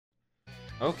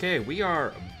Okay, we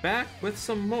are back with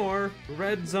some more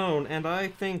Red Zone, and I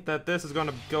think that this is going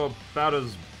to go about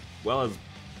as well as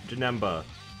Janemba.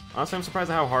 Honestly, I'm surprised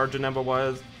at how hard Janemba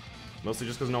was, mostly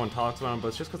just because no one talks about him, but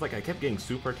it's just because like I kept getting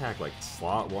super attack, like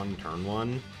slot 1, turn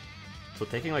 1. So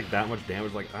taking like that much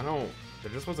damage, like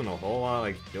there just wasn't a whole lot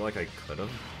I feel like I could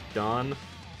have done.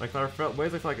 Like there felt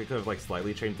ways I feel like I could have like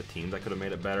slightly changed the teams that could have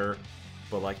made it better,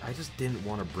 but like I just didn't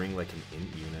want to bring like an int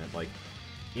unit. Like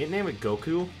int name it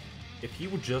Goku. If he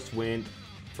would just went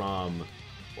from,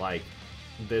 like,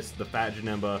 the Fat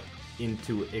Janemba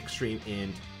into Extreme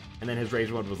Int, and then his rage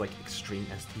mode was, like, Extreme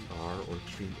STR or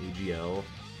Extreme AGL,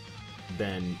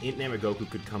 then Int Name Goku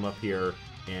could come up here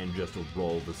and just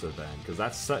roll this event.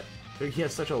 Because he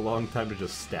has such a long time to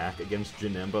just stack against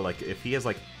Janemba. Like, if he has,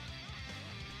 like,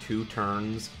 2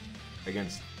 turns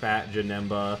against Fat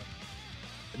Janemba,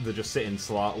 to just sit in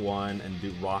slot 1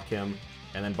 and rock him,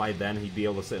 and then by then he'd be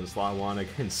able to sit in slot 1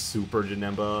 against Super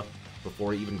Janemba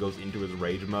before he even goes into his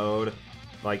rage mode.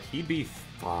 Like, he'd be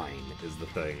fine, is the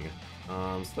thing.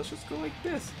 So let's just go like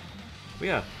this. But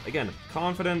yeah, again,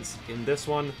 confidence in this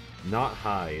one, not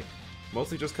high.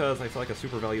 Mostly just because I feel like a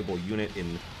super valuable unit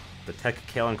in the Tech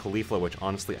Kale and Caulifla, which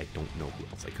honestly I don't know who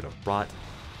else I could have brought.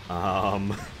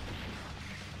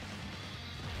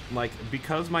 Like,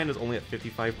 because mine is only at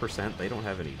 55%, they don't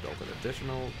have any built-in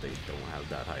additional, they don't have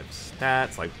that high of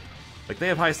stats, like they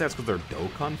have high stats because they're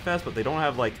Dokkan Fest, but they don't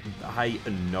have, like, high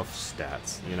enough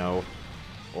stats, you know?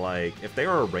 Like, if they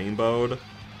were a rainbowed,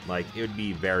 like, it would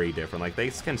be very different. Like, they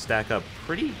can stack up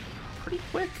pretty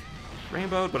quick,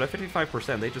 rainbowed, but at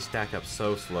 55%, they just stack up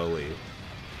so slowly.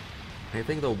 I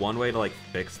think the one way to, like,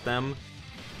 fix them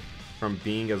from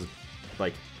being as,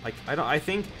 I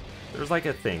think there's like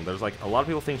a thing. There's like a lot of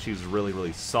people think she's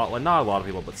really solid. Not a lot of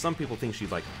people, but some people think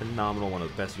she's like phenomenal, one of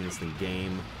the best units in the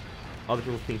game. Other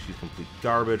people think she's complete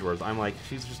garbage, whereas I'm like,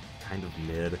 she's just kind of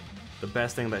mid. The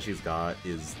best thing that she's got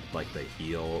is like the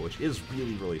heal, which is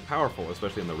really powerful,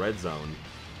 especially in the red zone.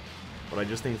 But I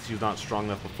just think she's not strong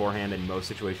enough beforehand in most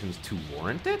situations to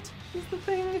warrant it, is the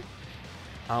thing.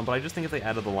 But I just think if they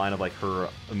added the line of like her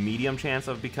medium chance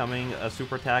of becoming a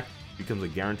super attack becomes a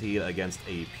guarantee against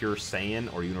a pure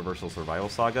Saiyan or Universal Survival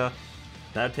Saga,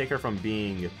 that'd take her from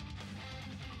being... Do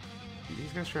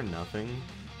these guys share nothing?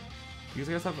 These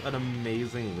guys have an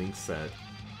amazing link set.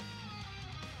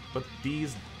 But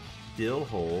these dill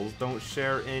holes don't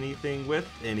share anything with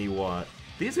anyone.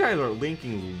 These guys are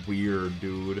linking weird,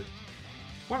 dude.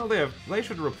 Why don't they have... They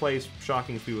should replace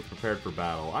Shocking Speed with Prepared for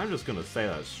Battle. I'm just gonna say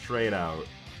that straight out.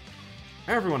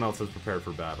 Everyone else is Prepared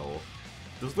for Battle.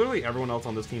 Does literally everyone else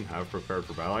on this team have Prepared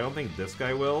for Battle? I don't think this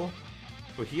guy will,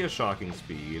 but he has Shocking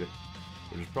Speed,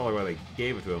 which is probably why they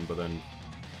gave it to him, but then...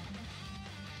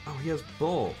 Oh, he has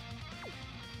both.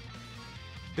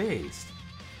 Based.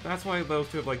 That's why those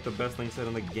two have, like, the best link set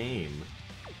in the game.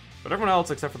 But everyone else,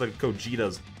 except for the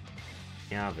Gogetas,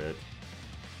 have it.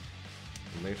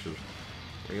 And they should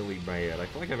really bad. I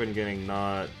feel like I've been getting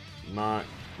not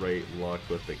great luck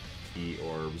with the key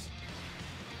orbs.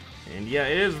 And yeah,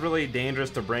 it is really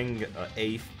dangerous to bring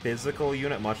a physical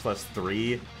unit, much less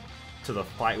 3, to the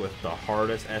fight with the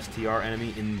hardest STR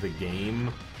enemy in the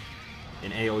game,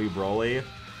 in AoE Broly.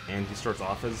 And he starts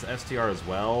off as STR as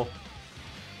well,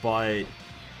 but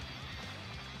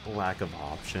lack of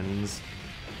options.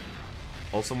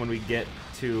 Also, when we get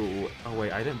to... Oh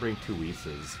wait, I didn't bring 2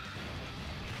 Whis.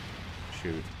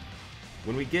 Shoot.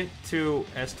 When we get to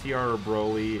STR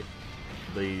Broly,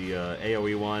 the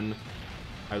AoE one,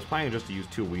 I was planning just to use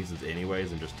 2 Whis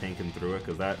anyways and just tanking through it,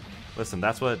 because that... Listen,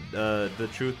 that's what the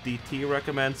Truth DT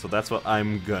recommends, so that's what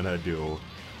I'm gonna do.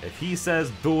 If he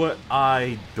says do it,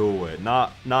 I do it.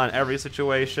 Not in every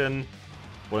situation,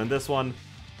 but in this one,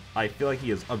 I feel like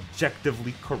he is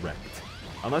objectively correct.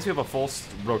 Unless you have a full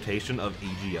rotation of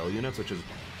AGL units, which is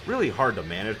really hard to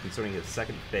manage considering his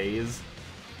second phase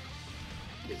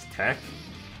is tech.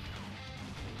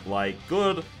 Like,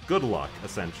 good luck,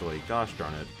 essentially. Gosh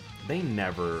darn it. They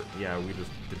never... Yeah, we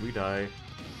just... Did we die?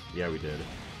 Yeah, we did.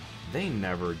 They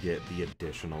never get the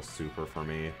additional super for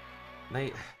me.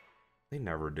 They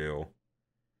never do.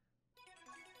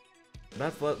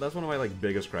 That's one of my, like,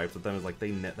 biggest gripes with them, is, like,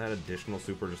 that additional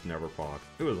super just never popped.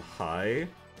 It was high.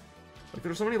 Like,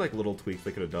 there's so many, like, little tweaks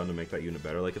they could have done to make that unit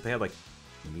better. Like, if they had, like,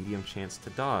 medium chance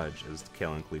to dodge as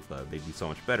Kale and Caulifla, they'd be so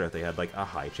much better. If they had, like, a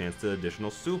high chance to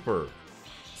additional super,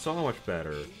 so much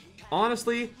better.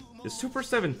 Honestly, is Super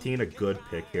 17 a good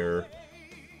pick here?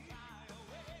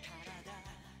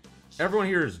 Everyone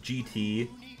here is GT,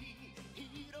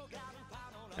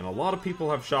 and a lot of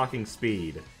people have Shocking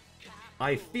Speed.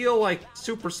 I feel like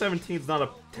Super 17 is not a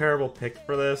terrible pick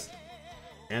for this.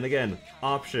 And again,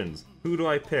 options. Who do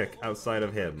I pick outside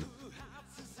of him?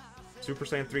 Super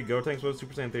Saiyan 3 Gotenks? What does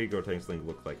Super Saiyan 3 Gotenks Link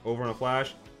look like? Over in a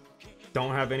Flash?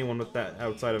 Don't have anyone with that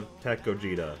outside of Tech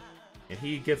Gogeta. And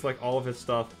he gets like all of his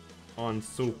stuff on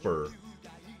Super.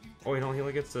 Oh, he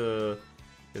only gets his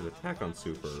attack on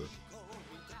Super.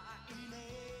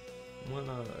 What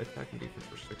attack and defense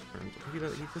for 6 turns? He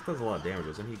just does a lot of damage.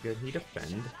 Isn't he good? He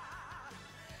defend?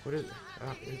 What is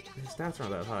his stats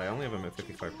aren't that high. I only have him at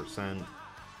 55%.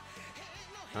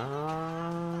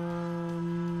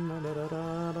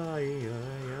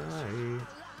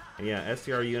 And yeah,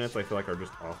 STR units I feel like are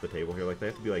just off the table here. Like they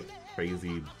have to be like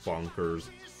crazy, bonkers,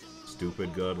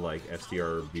 stupid good, like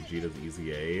STR Vegeta's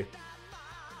Easy A.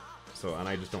 So, and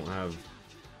I just don't have,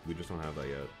 we just don't have that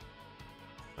yet.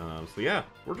 So yeah,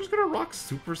 we're just gonna rock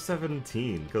Super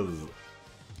 17, cause,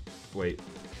 wait,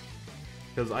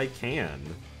 cause I can.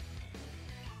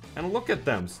 And look at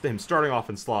him starting off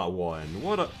in slot 1.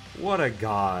 What a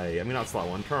guy. I mean, not slot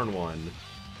 1, turn 1.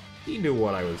 He knew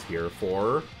what I was here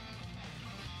for.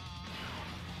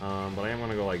 But I am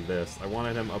gonna go like this. I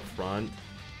wanted him up front.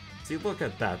 See, look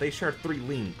at that. They share 3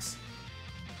 links.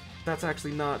 That's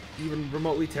actually not even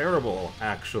remotely terrible,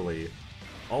 actually.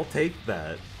 I'll take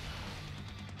that.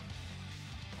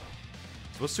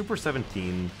 So was Super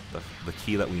 17 the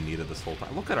key that we needed this whole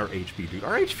time? Look at our HP, dude.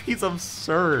 Our HP is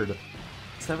absurd.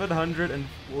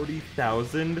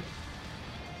 740,000.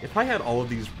 If I had all of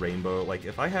these rainbow, like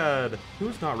if I had,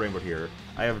 who's not rainbowed here?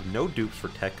 I have no dupes for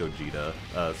Tech Gogeta,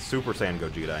 Super Saiyan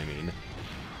Gogeta, I mean.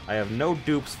 I have no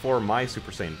dupes for my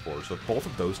Super Saiyan 4, so if both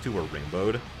of those two were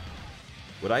rainbowed,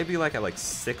 would I be like at like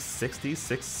 660,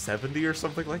 670 or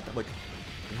something like that? Like,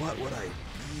 what would I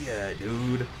be at,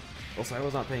 dude? Also, I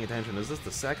was not paying attention. Is this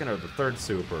the second or the third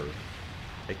super?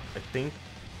 I think,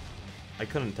 I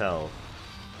couldn't tell.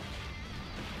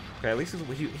 Okay, at least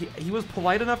he was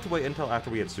polite enough to wait until after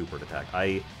we had super attack.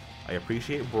 I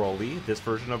appreciate Broly. This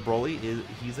version of Broly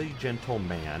he's a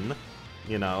gentleman,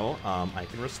 you know. I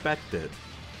can respect it.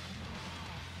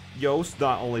 Yo's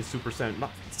not only Super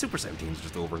 17's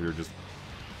just over here just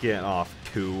getting off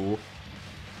 2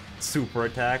 super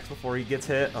attacks before he gets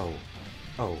hit. Oh.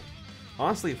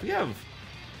 Honestly, if we have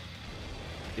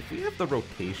the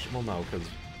rotation, well, no, because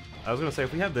I was gonna say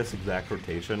if we have this exact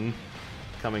rotation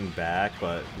coming back,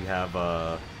 but we have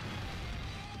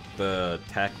the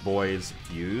Tech Boys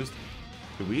fused.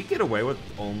 Do we get away with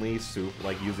only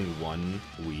using 1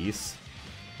 Whis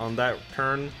on that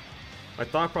turn? My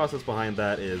thought process behind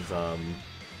that is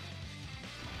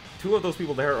 2 of those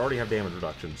people there already have damage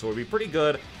reduction, so it'd be pretty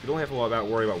good. We don't have to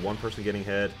worry about 1 person getting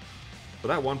hit, but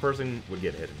that 1 person would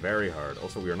get hit very hard.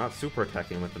 Also, we are not super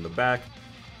attacking with in the back,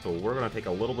 so we're gonna take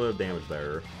a little bit of damage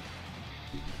there.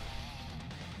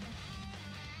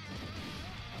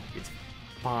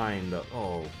 Fine, though.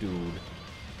 Oh, dude.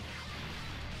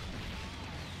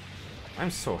 I'm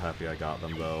so happy I got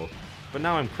them, though. But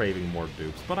now I'm craving more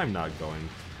dupes, but I'm not going to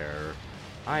care.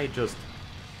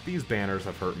 These banners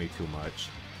have hurt me too much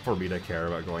for me to care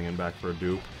about going in back for a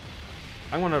dupe.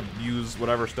 I want to use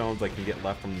whatever stones I can get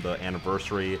left from the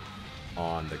anniversary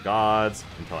on the gods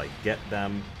until I get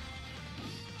them.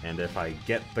 And if I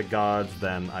get the gods,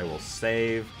 then I will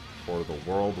save for the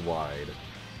worldwide.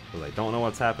 Because I don't know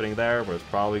what's happening there, but it's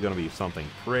probably going to be something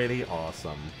pretty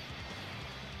awesome.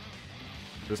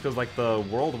 Just because, like, the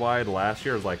worldwide last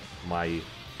year is, like, my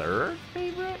 3rd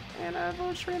favorite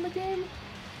anniversary in the game?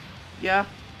 Yeah.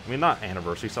 I mean, not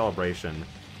anniversary, celebration.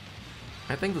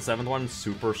 I think the 7th one's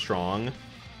super strong.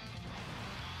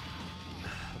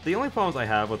 The only problems I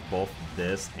have with both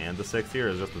this and the 6th year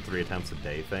is just the 3 attempts a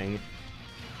day thing.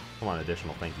 Come on,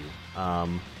 additional, thank you.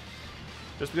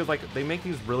 Just because, like, they make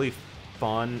these really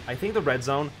fun. I think the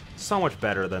RedZone so much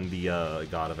better than the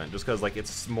God event, just because like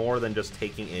it's more than just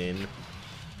taking in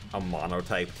a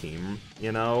monotype team,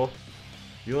 you know.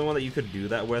 The only one that you could do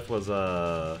that with was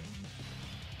I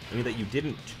mean that you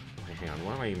didn't. Wait, hang on,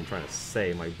 what am I even trying to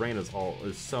say? My brain is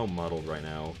so muddled right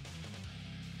now.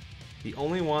 The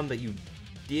only one that you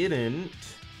didn't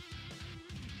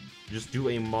just do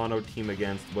a mono team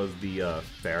against was the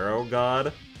Pharaoh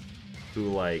God,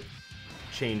 who like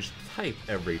changed type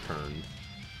every turn.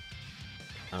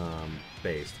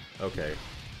 Based. Okay.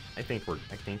 I think we're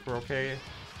okay.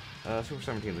 Super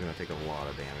 17 is gonna take a lot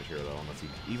of damage here though, unless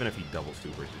even if he double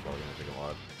supers, he's probably gonna take a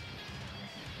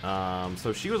lot.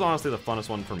 So she was honestly the funnest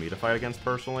one for me to fight against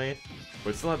personally,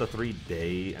 but it still had the 3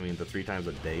 times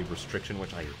a day restriction,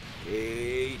 which I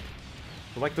hate.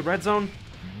 But like the RedZone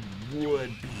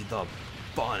would be the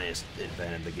funnest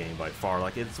event in the game by far.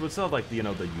 Like it would still have like the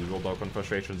usual Dokkan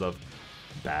frustrations of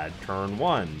bad turn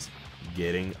 1s,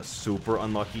 getting a super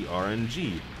unlucky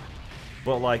RNG,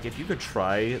 But, like, if you could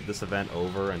try this event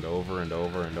over and over and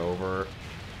over and over,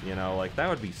 you know, like, that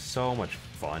would be so much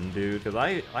fun, dude. Because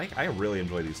I really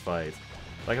enjoy these fights.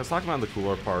 Like, I was talking about the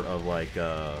cooler part of, like,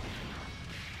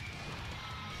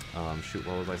 shoot,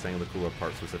 what was I saying? The cooler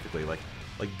part specifically. Like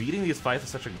beating these fights is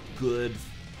such a good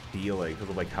feeling because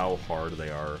of, like, how hard they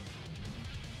are.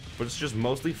 But it's just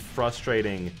mostly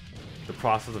frustrating the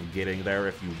process of getting there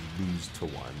if you lose to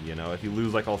one, you know? If you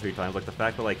lose, like, all 3 times. Like, the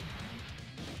fact that, like,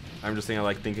 I'm just saying,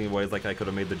 like, thinking of ways, like, I could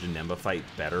have made the Janemba fight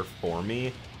better for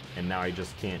me, and now I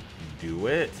just can't do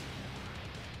it,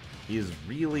 is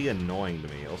really annoying to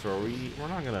me. Also, we're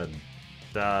not gonna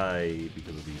die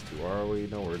because of these two, are we?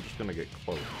 No, we're just gonna get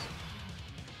close.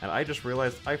 And I just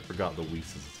realized I forgot the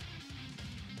Whis.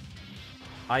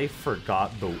 I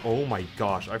forgot the... Oh my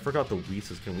gosh, I forgot the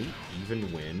Whis. Can we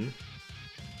even win?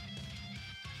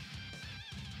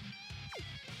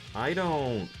 I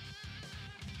don't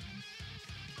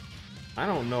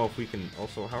know if we can...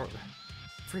 Also, how...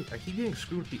 Freak, I keep getting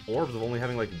screwed with the orbs of only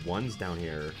having, like, 1s down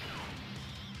here.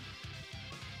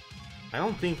 I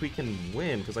don't think we can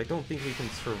win, because I don't think we can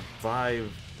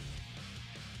survive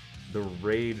the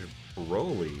Rage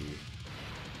Broly.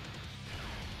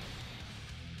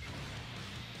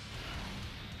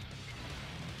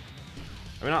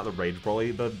 I mean, not the Rage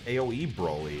Broly, the AoE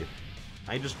Broly.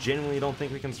 I just genuinely don't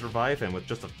think we can survive him with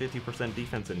just a 50%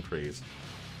 defense increase.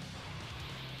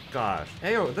 Gosh.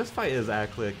 This fight is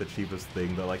actually, like, the cheapest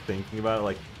thing, though, like, thinking about it.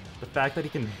 Like, the fact that he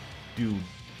can do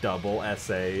double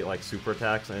SA, like, super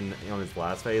attacks on his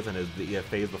last phase, and the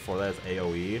phase before that is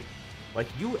AoE. Like,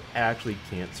 you actually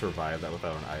can't survive that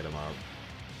without an item up.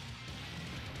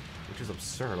 Which is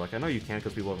absurd. Like, I know you can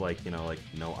because people have, like, you know, like,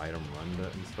 no item run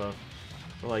and stuff.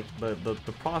 But, like, the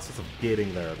process of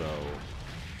getting there, though,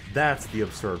 that's the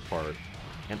absurd part.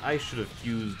 And I should have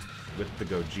fused with the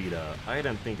Gogeta. I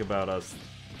didn't think about us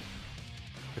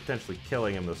potentially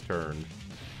killing him this turn.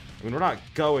 I mean, we're not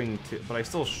going to, but I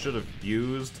still should have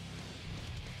fused.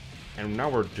 And now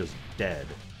we're just dead.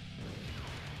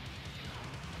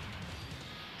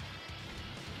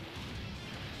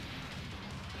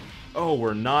 Oh,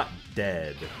 we're not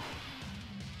dead.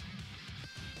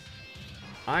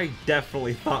 I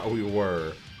definitely thought we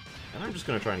were. And I'm just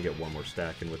gonna try and get one more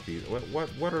stack in with these. What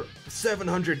are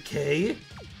 700k?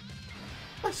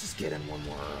 Let's just get in one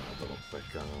more little quick,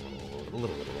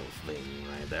 little thing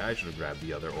right there. I should have grabbed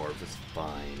the other orbs. It's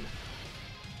fine.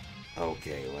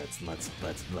 Okay, let's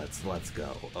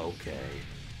go. Okay.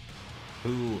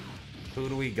 Who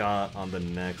do we got on the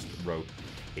next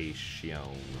rotation?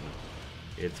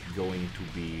 It's going to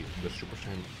be the Super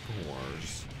Saiyan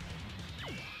 4s.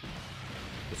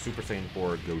 The Super Saiyan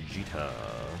 4 Gogeta.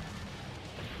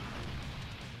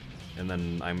 And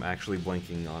then I'm actually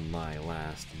blanking on my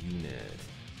last unit.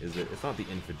 Is it? It's not the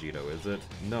Infugito, is it?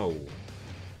 No.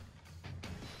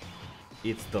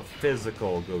 It's the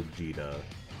physical Gogeta.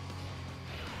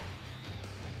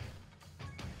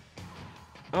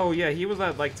 Oh yeah, he was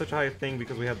at, like, such a high thing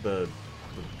because we had the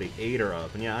 8er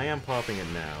up. And yeah, I am popping it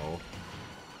now.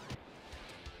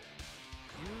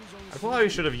 I probably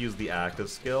should have used the active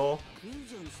skill.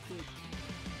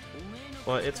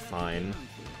 But it's fine.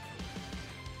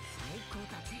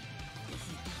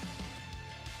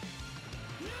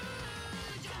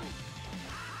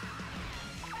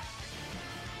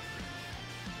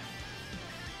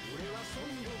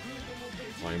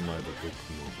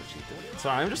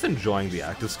 Sorry, I'm just enjoying the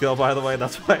active skill, by the way.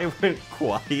 That's why I went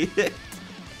quiet.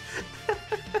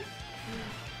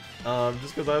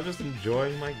 Just because I'm just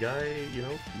enjoying my guy, you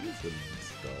know, fusing and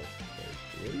stuff. Like,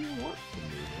 what do you want from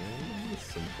me, man? I'm a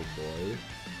simple boy.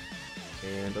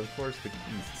 And of course, the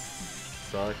keys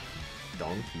suck.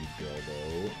 Donkey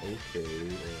Bilbo.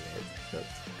 Okay,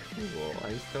 that's cool.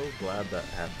 I'm so glad that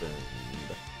happened.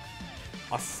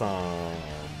 Awesome.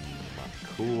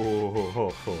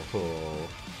 Cool.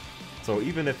 So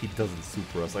even if he doesn't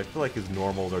super us, I feel like his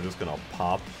normals are just gonna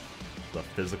pop the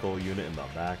physical unit in the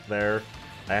back there.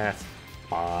 That's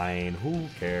fine. Who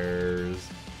cares?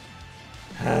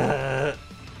 I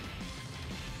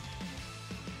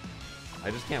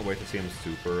just can't wait to see him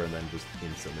super and then just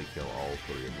instantly kill all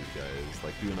 3 of these guys.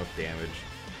 Like, do enough damage.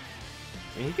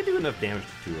 I mean, he could do enough damage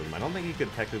to 2 of them. I don't think he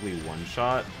could technically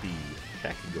one-shot the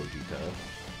Tech Gogeta,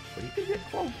 but he could get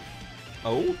close.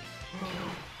 Oh?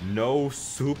 No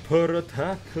super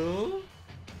attack?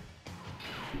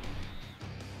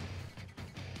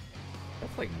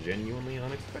 That's, like, genuinely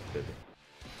unexpected.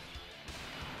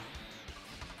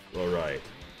 Alright.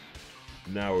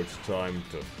 Now it's time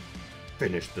to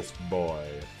finish this boy.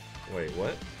 Wait,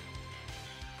 what?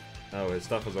 Oh, his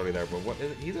stuff is already there, but what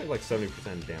is it? He's at, like,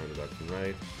 70% damage reduction,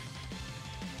 right?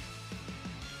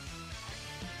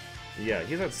 Yeah,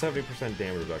 he's at 70%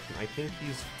 damage reduction. I think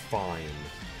he's fine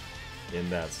in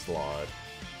that slot.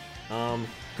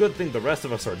 Good thing the rest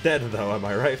of us are dead, though, am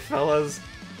I right, fellas?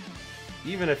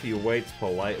 Even if he waits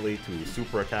politely to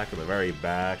super attack in the very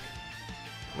back,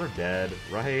 we're dead,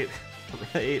 right?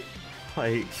 Right?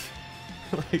 Like,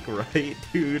 right,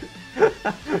 dude?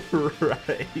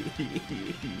 Right.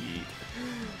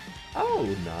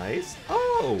 Oh, nice.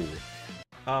 Oh!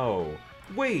 Oh.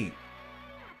 Wait!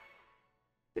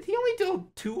 Did he only deal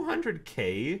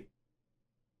 200k?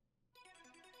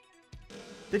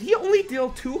 Did he only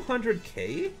deal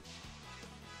 200k?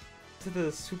 To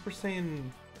the Super Saiyan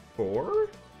 4?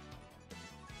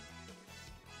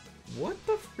 What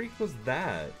the freak was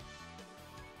that?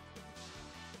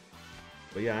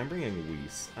 But yeah, I'm bringing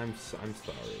Whis. I'm sorry.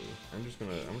 I'm just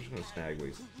gonna snag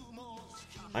Whis.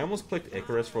 I almost clicked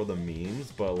Icarus for the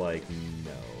memes, but like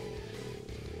no.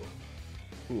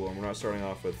 Cool, and we're not starting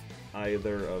off with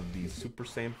either of the Super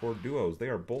Saiyan 4 duos. They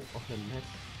are both on the next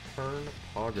turn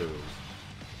poggers.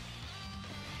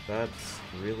 That's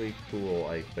really cool,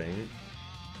 I think.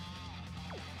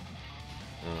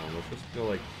 Let's just go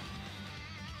like...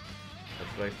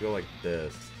 Let's go like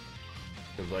this.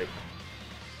 Because like...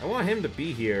 I want him to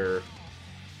be here.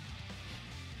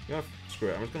 You know, screw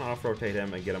it. I'm just going to off-rotate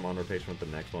him and get him on rotation with the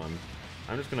next one.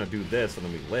 I'm just going to do this and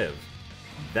then we live.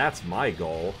 That's my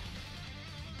goal.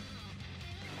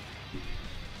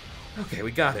 Okay,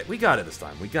 we got it. We got it this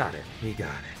time. We got it. We got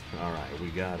it. Alright, we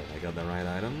got it. I got the right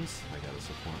items. I got a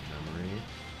support memory.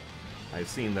 I've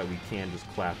seen that we can just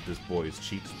clap this boy's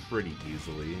cheeks pretty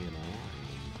easily, you know?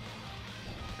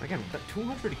 I mean, again, that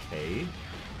 200k?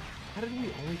 How did we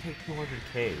only take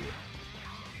 200k?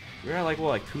 We were at like, what,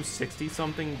 like 260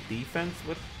 something defense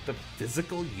with the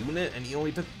physical unit and he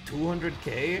only took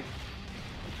 200k?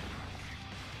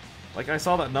 Like, I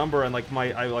saw that number and like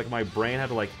my brain had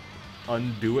to like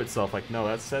undo itself. Like, no,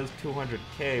 that says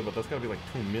 200k, but that's gotta be like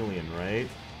 2 million, right?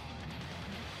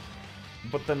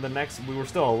 But then the next, we were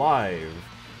still alive.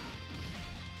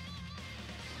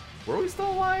 Were we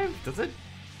still alive? Does it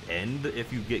end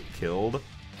if you get killed?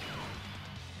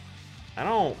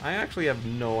 I actually have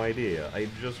no idea. I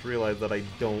just realized that I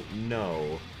don't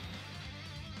know.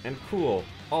 And cool,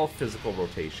 all physical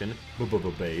rotation,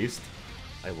 based.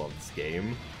 I love this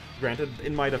game. Granted,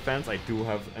 in my defense, I do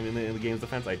have, I mean, in the game's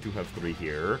defense, I do have 3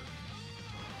 here.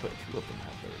 But 2 of them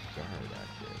have their guard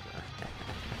active.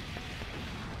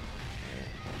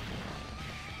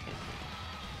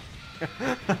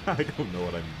 I don't know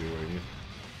what I'm doing.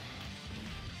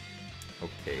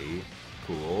 Okay,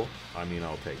 cool. I mean,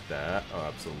 I'll take that. Oh,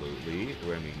 absolutely.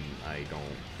 I mean, I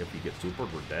don't... If we get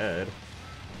supered, we're dead.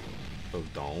 So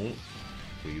don't.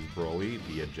 Please, Broly,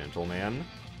 be a gentleman.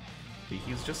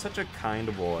 He's just such a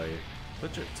kind boy.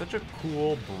 Such a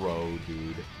cool bro,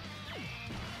 dude.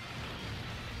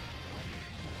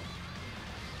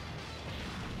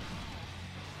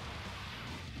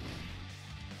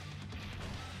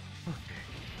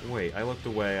 Okay. Wait, I looked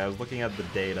away. I was looking at the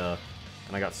data,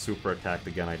 and I got super attacked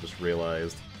again, I just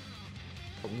realized.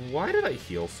 Why did I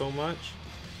heal so much?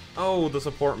 Oh, the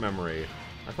support memory.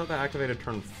 I thought that activated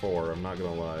turn 4, I'm not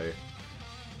gonna lie.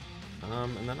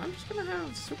 And then I'm just gonna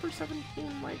have Super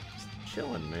 17, like, just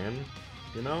chillin', man.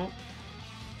 You know?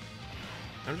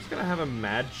 I'm just gonna have him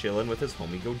mad chillin' with his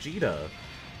homie Gogeta.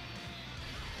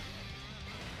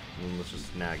 And let's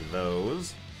just snag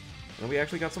those. And we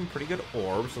actually got some pretty good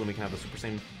orbs, so then we can have the Super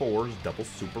Saiyan 4s double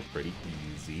super pretty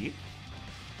easy.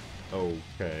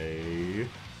 Okay.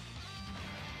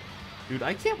 Dude,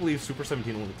 I can't believe Super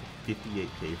 17 only took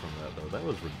 58k from that, though. That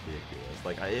was ridiculous.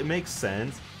 Like, it makes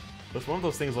sense. But it's one of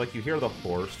those things, like, you hear the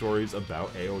horror stories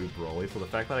about AoE Broly, so the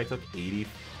fact that I took 58,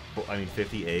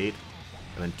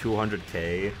 and then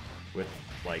 200k with,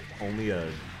 like, only a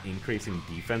increasing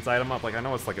defense item up, like, I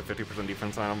know it's like a 50%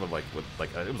 defense item, but, like, with,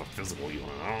 like, it was a physical unit.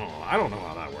 I don't know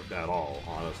how that worked at all,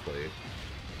 honestly.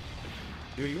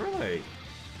 Dude, you were, like,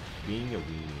 being a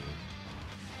weenie.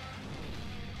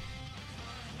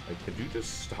 Like, could you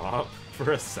just stop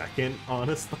for a second,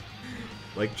 honestly?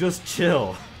 Like, just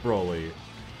chill, Broly.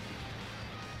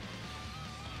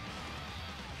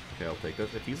 Okay, I'll take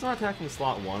this. If he's not attacking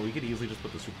slot 1, we could easily just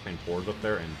put the Super Saiyan 4s up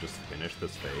there and just finish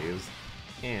this phase.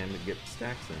 And get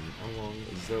stacks in along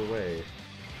the way.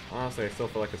 Honestly, I still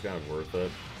feel like it's kind of worth it.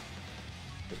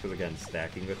 Just because, again,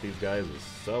 stacking with these guys is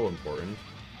so important.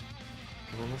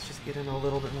 And then let's just get in a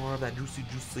little bit more of that juicy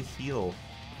heal.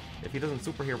 If he doesn't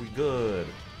super here, we good.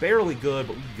 Barely good,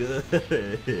 but we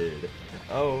good.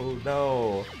 Oh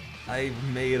no. I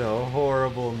made a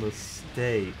horrible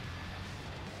mistake.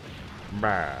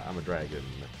 Bah, I'm a dragon.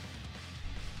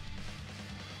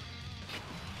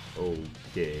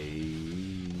 Okay.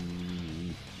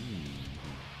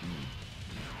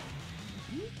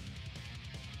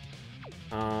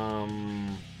 I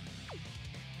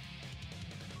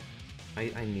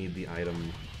need the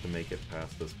item to make it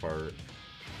past this part.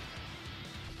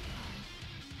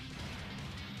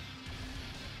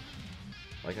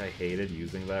 Like, I hated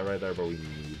using that right there, but we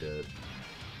need it.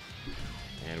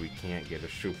 And we can't get a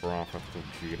super off of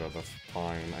Vegeta, that's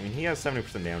fine. I mean, he has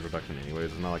 70% damage reduction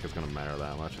anyways, it's not like it's gonna matter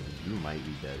that much, and he might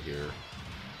be dead here.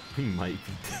 We might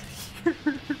be dead here.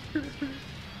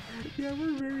 Yeah,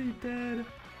 we're very dead.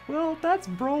 Well, that's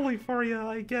Broly for you,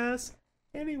 I guess.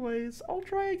 Anyways, I'll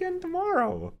try again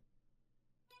tomorrow.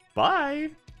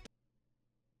 Bye!